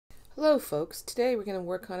Hello folks, today we're going to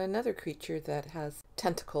work on another creature that has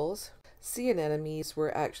tentacles. Sea anemones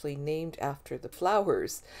were actually named after the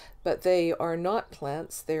flowers, but they are not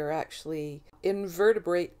plants, they're actually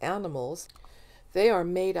invertebrate animals. They are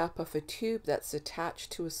made up of a tube that's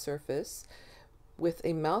attached to a surface with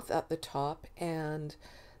a mouth at the top and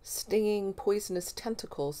stinging poisonous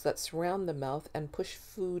tentacles that surround the mouth and push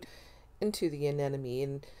food into the anemone.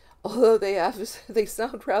 And although they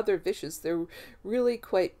sound rather vicious, they're really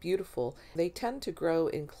quite beautiful. They tend to grow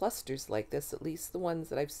in clusters like this. At least the ones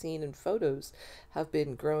that I've seen in photos have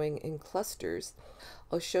been growing in clusters.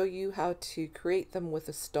 I'll show you how to create them with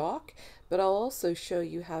a stalk, but I'll also show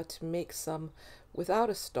you how to make some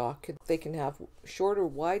without a stalk. They can have shorter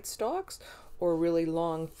wide stalks or really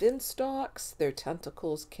long thin stalks. Their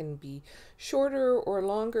tentacles can be shorter or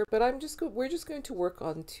longer, but we're just going to work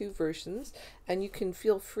on two versions, and you can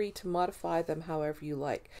feel free to modify them however you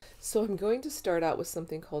like. So I'm going to start out with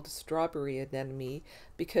something called a strawberry anemone,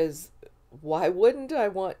 because why wouldn't I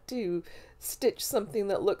want to stitch something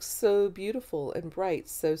that looks so beautiful and bright?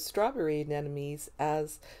 So strawberry anemones,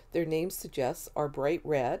 as their name suggests, are bright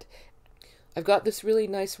red. I've got this really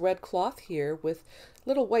nice red cloth here with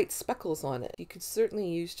little white speckles on it. You could certainly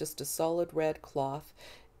use just a solid red cloth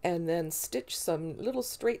and then stitch some little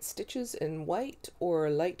straight stitches in white or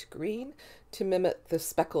light green to mimic the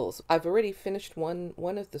speckles. I've already finished one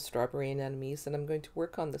of the strawberry anemones, and I'm going to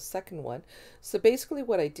work on the second one. So basically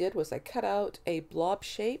what I did was I cut out a blob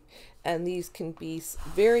shape, and these can be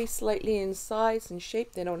very slightly in size and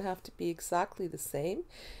shape. They don't have to be exactly the same.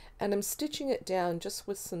 And I'm stitching it down just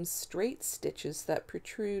with some straight stitches that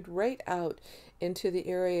protrude right out into the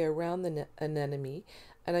area around the anemone.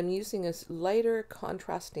 And I'm using a lighter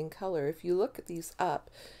contrasting color. If you look at these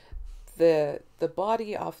up, the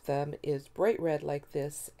body of them is bright red like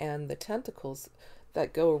this, and the tentacles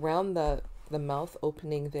that go around the mouth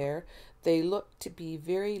opening there, they look to be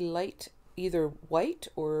very light, either white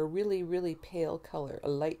or a really, really pale color, a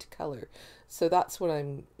light color. So that's what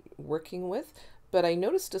I'm working with. But I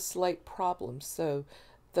noticed a slight problem. So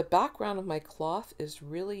the background of my cloth is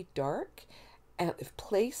really dark, and I've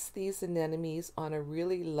placed these anemones on a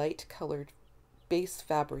really light colored base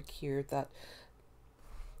fabric here that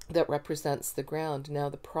represents the ground. Now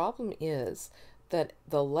the problem is that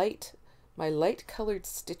my light colored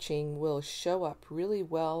stitching will show up really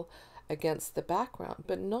well against the background,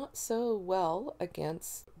 but not so well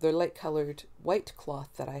against the light colored white cloth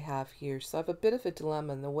that I have here. So I have a bit of a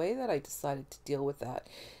dilemma, and the way that I decided to deal with that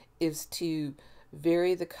is to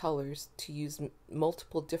vary the colors, to use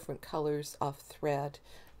multiple different colors of thread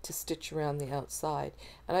to stitch around the outside.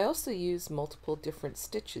 And I also use multiple different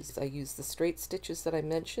stitches. I use the straight stitches that I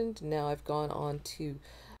mentioned. Now I've gone on to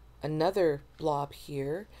another blob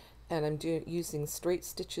here, and I'm using straight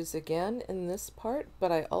stitches again in this part, but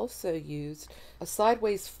I also used a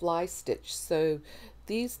sideways fly stitch. So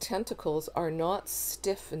these tentacles are not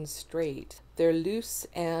stiff and straight. They're loose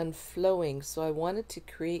and flowing. So I wanted to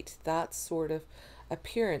create that sort of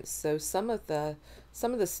appearance. So some of the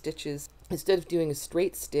stitches, instead of doing a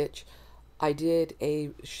straight stitch, I did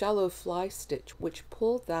a shallow fly stitch, which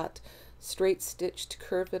pulled that straight stitch to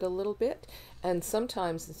curve it a little bit. And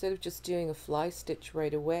sometimes, instead of just doing a fly stitch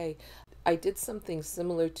right away, I did something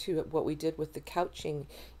similar to what we did with the couching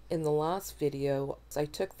in the last video. So I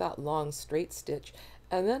took that long straight stitch,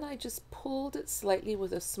 and then I just pulled it slightly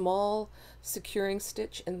with a small securing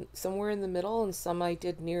stitch and somewhere in the middle, and some I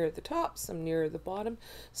did near the top, some near the bottom.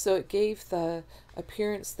 So it gave the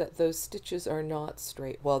appearance that those stitches are not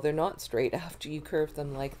straight. Well, they're not straight after you curve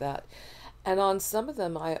them like that. And on some of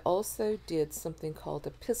them I also did something called a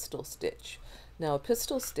pistol stitch. Now a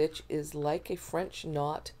pistol stitch is like a French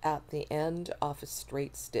knot at the end of a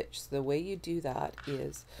straight stitch. So the way you do that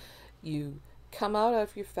is you come out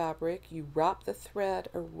of your fabric, you wrap the thread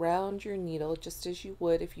around your needle just as you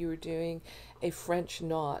would if you were doing a French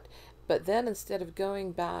knot. But then instead of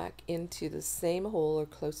going back into the same hole or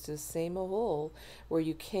close to the same hole where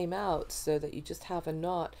you came out so that you just have a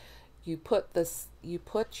knot, you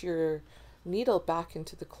put your needle back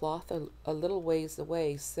into the cloth a little ways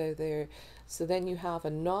away, so then you have a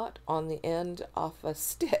knot on the end of a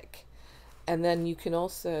stick, and then you can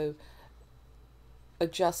also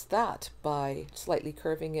adjust that by slightly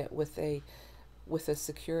curving it with a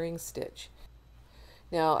securing stitch.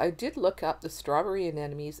 Now I did look up the strawberry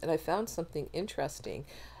anemones, and I found something interesting.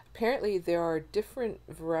 Apparently there are different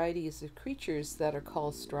varieties of creatures that are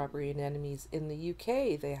called strawberry anemones. In the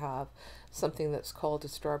UK they have something that's called a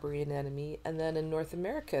strawberry anemone, and then in North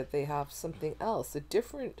America they have something else, a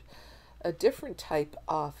different type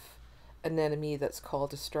of anemone that's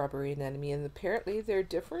called a strawberry anemone, and apparently they're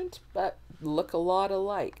different but look a lot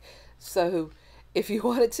alike. So if you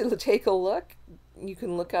wanted to take a look, you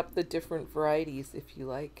can look up the different varieties if you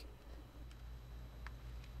like.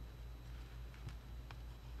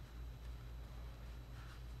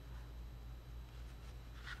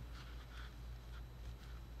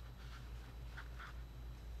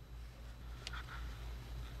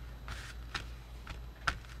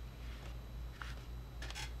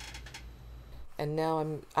 And now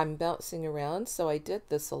I'm bouncing around. So I did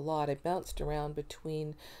this a lot. I bounced around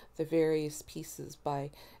between the various pieces by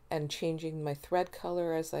and changing my thread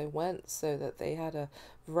color as I went so that they had a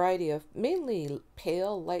variety of mainly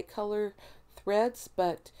pale light color threads,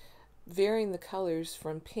 but varying the colors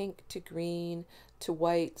from pink to green to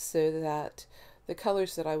white so that the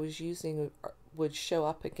colors that I was using would show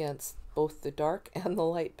up against both the dark and the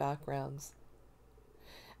light backgrounds.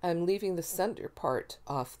 I'm leaving the center part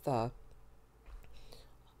off the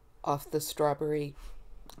strawberry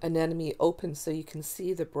anemone open so you can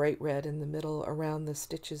see the bright red in the middle around the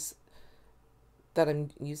stitches that I'm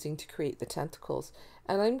using to create the tentacles.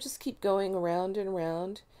 And I'm just keep going around and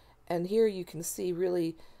around, and here you can see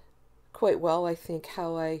really quite well, I think,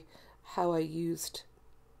 how I used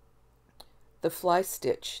the fly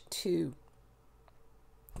stitch to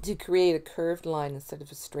create a curved line instead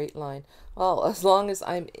of a straight line. Well, as long as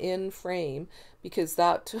I'm in frame, because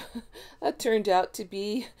that that turned out to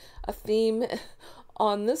be a theme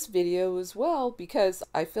on this video as well, because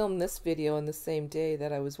I filmed this video on the same day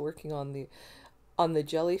that I was working on the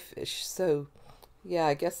jellyfish. So yeah,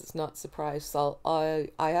 I guess it's not a surprise. So I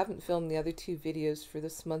haven't filmed the other two videos for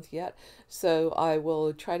this month yet, so I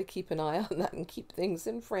will try to keep an eye on that and keep things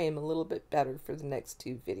in frame a little bit better for the next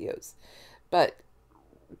two videos. But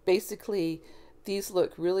basically, these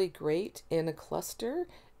look really great in a cluster,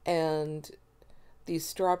 and these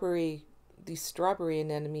strawberry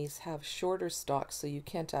anemones have shorter stalks, so you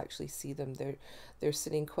can't actually see them. They're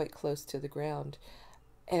sitting quite close to the ground.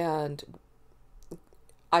 And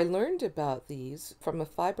I learned about these from a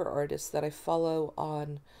fiber artist that I follow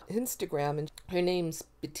on Instagram, and her name's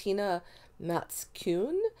Bettina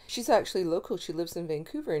Matskun. She's actually local. She lives in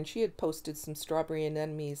Vancouver, and she had posted some strawberry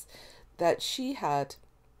anemones that she had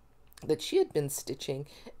been stitching,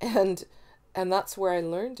 and that's where I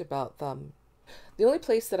learned about them. The only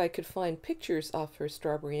place that I could find pictures of her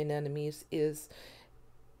strawberry anemones is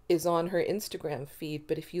on her Instagram feed,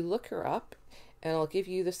 but if you look her up, and I'll give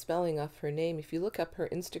you the spelling of her name, if you look up her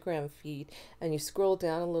Instagram feed and you scroll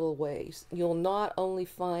down a little ways, you'll not only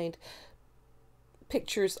find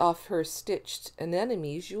pictures of her stitched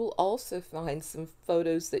anemones, you'll also find some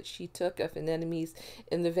photos that she took of anemones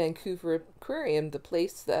in the Vancouver Aquarium, the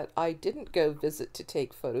place that I didn't go visit to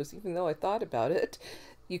take photos, even though I thought about it.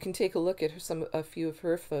 You can take a look at a few of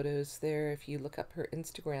her photos there if you look up her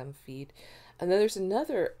Instagram feed. And then there's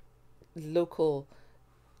another local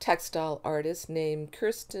textile artist named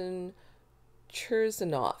Kirsten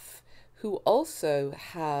Cherzanoff, who also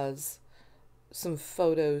has some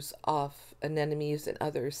photos of anemones and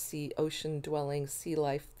other ocean-dwelling sea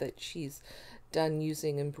life that she's done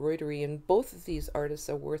using embroidery, and both of these artists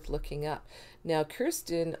are worth looking up. Now,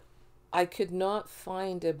 Kirsten, I could not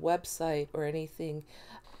find a website or anything.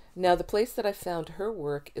 Now, the place that I found her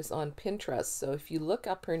work is on Pinterest, so if you look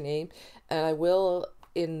up her name, and I will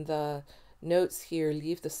in the notes here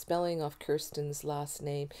leave the spelling of Kirsten's last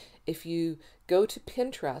name. If you go to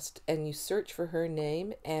Pinterest and you search for her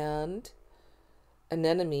name and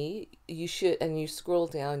anemone, you scroll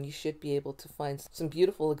down, you should be able to find some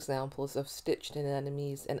beautiful examples of stitched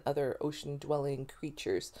anemones and other ocean dwelling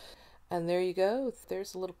creatures. And there you go,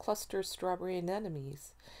 there's a little cluster of strawberry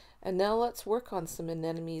anemones. And now let's work on some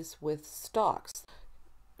anemones with stalks,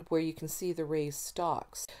 where you can see the raised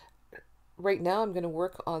stalks. Right now I'm going to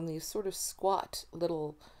work on these sort of squat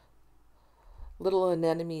little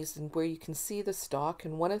anemones, and where you can see the stalk,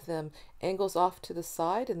 and one of them angles off to the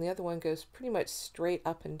side and the other one goes pretty much straight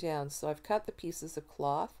up and down. So I've cut the pieces of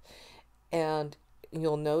cloth, and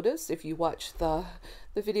you'll notice if you watch the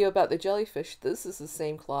video about the jellyfish, this is the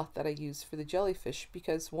same cloth that I used for the jellyfish,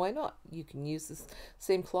 because why not? You can use this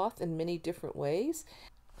same cloth in many different ways.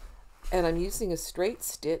 And I'm using a straight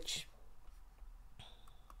stitch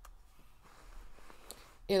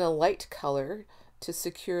in a light color to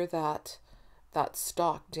secure that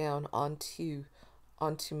stalk down onto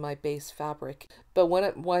my base fabric. But what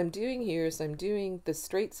I'm doing here is I'm doing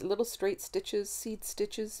the little straight stitches, seed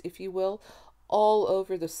stitches, if you will, all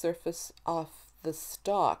over the surface of the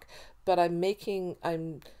stalk. But I'm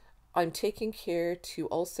taking care to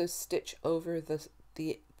also stitch over the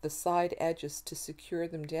side edges to secure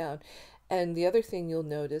them down. And the other thing you'll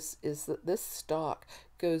notice is that this stalk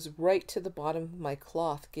goes right to the bottom of my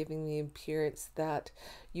cloth, giving the appearance that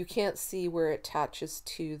you can't see where it attaches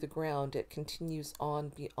to the ground. It continues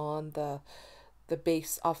on beyond the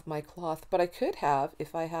base of my cloth. But I could have,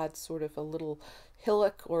 if I had sort of a little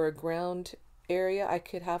hillock or a ground area, I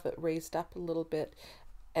could have it raised up a little bit,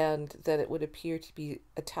 and then it would appear to be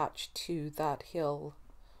attached to that hill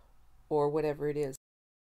or whatever it is.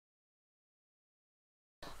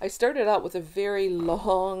 I started out with a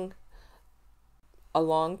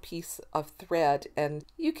long piece of thread, and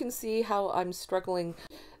you can see how I'm struggling,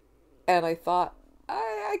 and I thought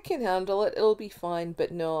I can handle it, it'll be fine.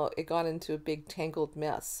 But no, it got into a big tangled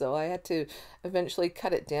mess, so I had to eventually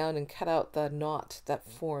cut it down and cut out the knot that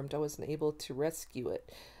formed. I wasn't able to rescue it,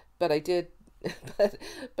 but I did but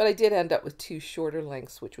I did end up with two shorter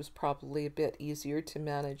lengths, which was probably a bit easier to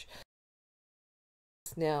manage.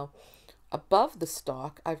 Now above the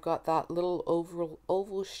stalk, I've got that little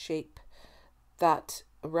oval shape that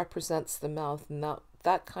represents the mouth, and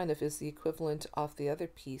that kind of is the equivalent of the other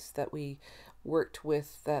piece that we worked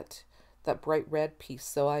with, that bright red piece.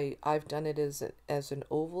 So I've done it as an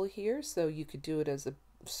oval here, so you could do it as a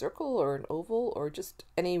circle or an oval or just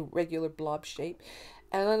any regular blob shape.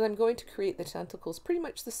 And then I'm going to create the tentacles pretty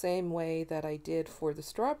much the same way that I did for the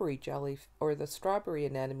strawberry jelly or the strawberry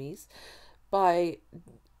anemones, by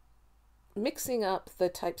mixing up the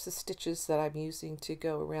types of stitches that I'm using to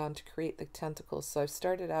go around to create the tentacles. So I've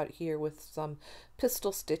started out here with some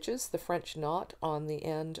pistol stitches, the French knot on the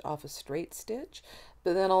end of a straight stitch,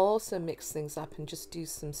 but then I'll also mix things up and just do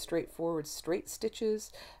some straightforward straight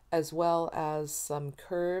stitches, as well as some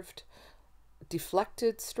curved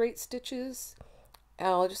deflected straight stitches. And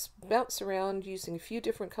I'll just bounce around using a few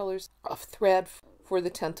different colors of thread for the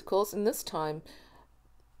tentacles, and this time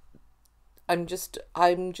I'm just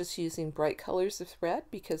using bright colors of thread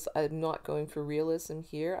because I'm not going for realism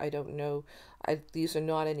here. I don't know, these are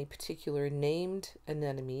not any particular named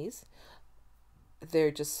anemones.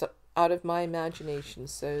 They're just out of my imagination.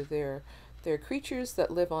 So they're creatures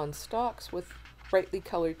that live on stalks with brightly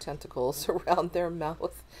colored tentacles around their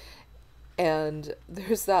mouth. And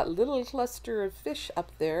there's that little cluster of fish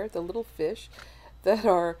up there, the little fish that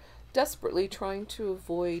are desperately trying to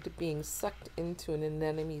avoid being sucked into an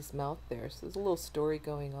anemone's mouth there. So there's a little story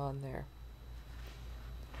going on there.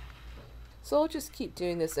 So I'll just keep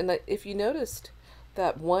doing this. And if you noticed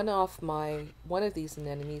that one of these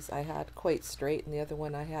anemones I had quite straight and the other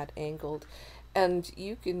one I had angled, and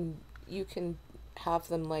you can have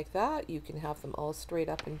them like that. You can have them all straight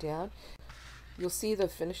up and down. You'll see the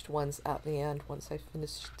finished ones at the end once I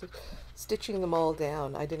finished stitching them all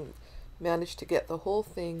down. I didn't manage to get the whole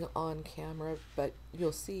thing on camera, but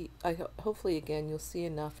you'll see, hopefully again you'll see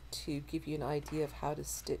enough to give you an idea of how to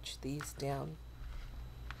stitch these down.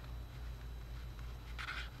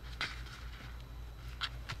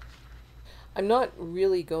 I'm not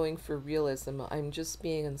really going for realism, I'm just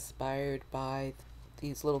being inspired by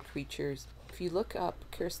these little creatures. If you look up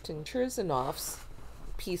Kirsten Chersonoff's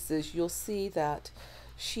pieces, you'll see that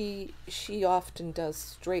she often does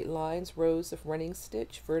straight lines, rows of running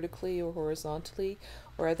stitch vertically or horizontally,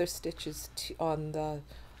 or other stitches on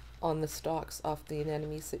the stalks of the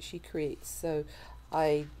anemones that she creates. So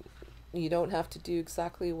you don't have to do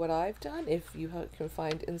exactly what I've done if you can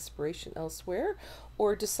find inspiration elsewhere,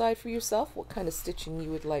 or decide for yourself what kind of stitching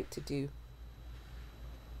you would like to do.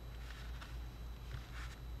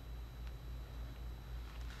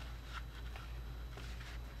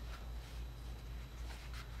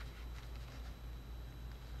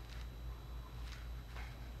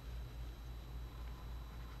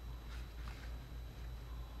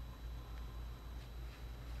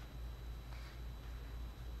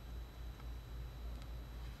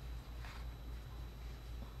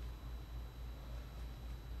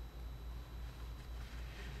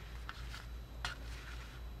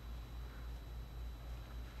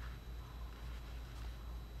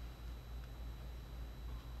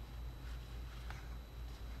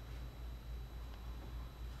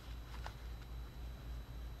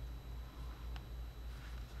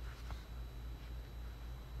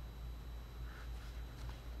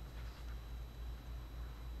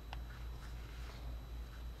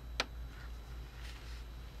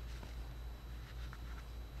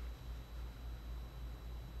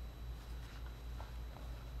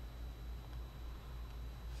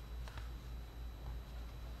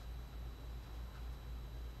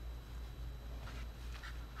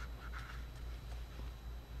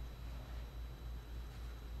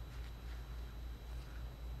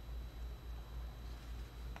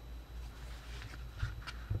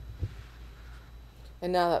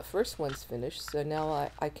 And now that first one's finished, so now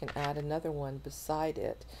I can add another one beside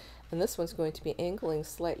it. and this one's going to be angling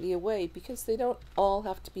slightly away because they don't all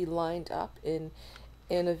have to be lined up in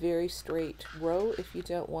a very straight row if you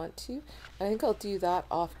don't want to. I think I'll do that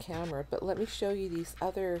off camera, but let me show you these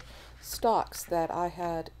other stalks that I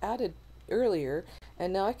had added earlier,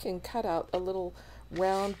 and now I can cut out a little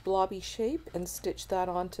round blobby shape and stitch that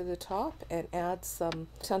onto the top and add some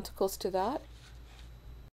tentacles to that.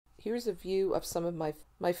 Here's a view of some of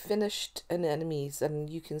my finished anemones, and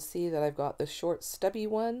you can see that I've got the short stubby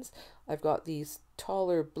ones, I've got these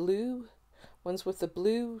taller blue ones with the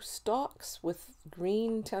blue stalks with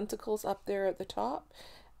green tentacles up there at the top,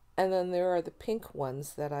 and then there are the pink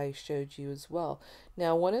ones that I showed you as well.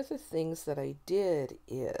 Now, one of the things that I did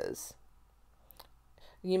is,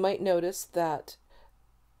 you might notice that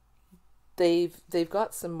they've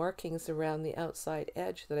got some markings around the outside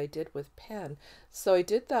edge that I did with pen. So I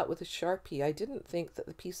did that with a Sharpie. I didn't think that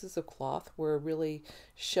the pieces of cloth were really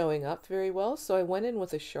showing up very well, so I went in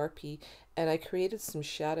with a Sharpie and I created some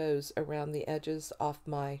shadows around the edges of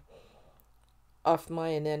my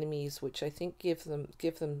anemones, which I think give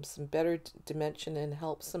them some better dimension and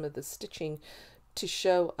help some of the stitching to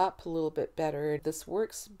show up a little bit better. This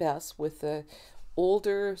works best with a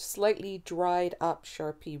older, slightly dried up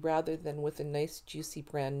Sharpie rather than with a nice juicy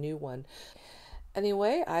brand new one.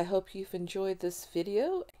 Anyway, I hope you've enjoyed this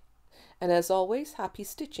video, and as always, happy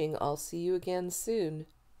stitching. I'll see you again soon.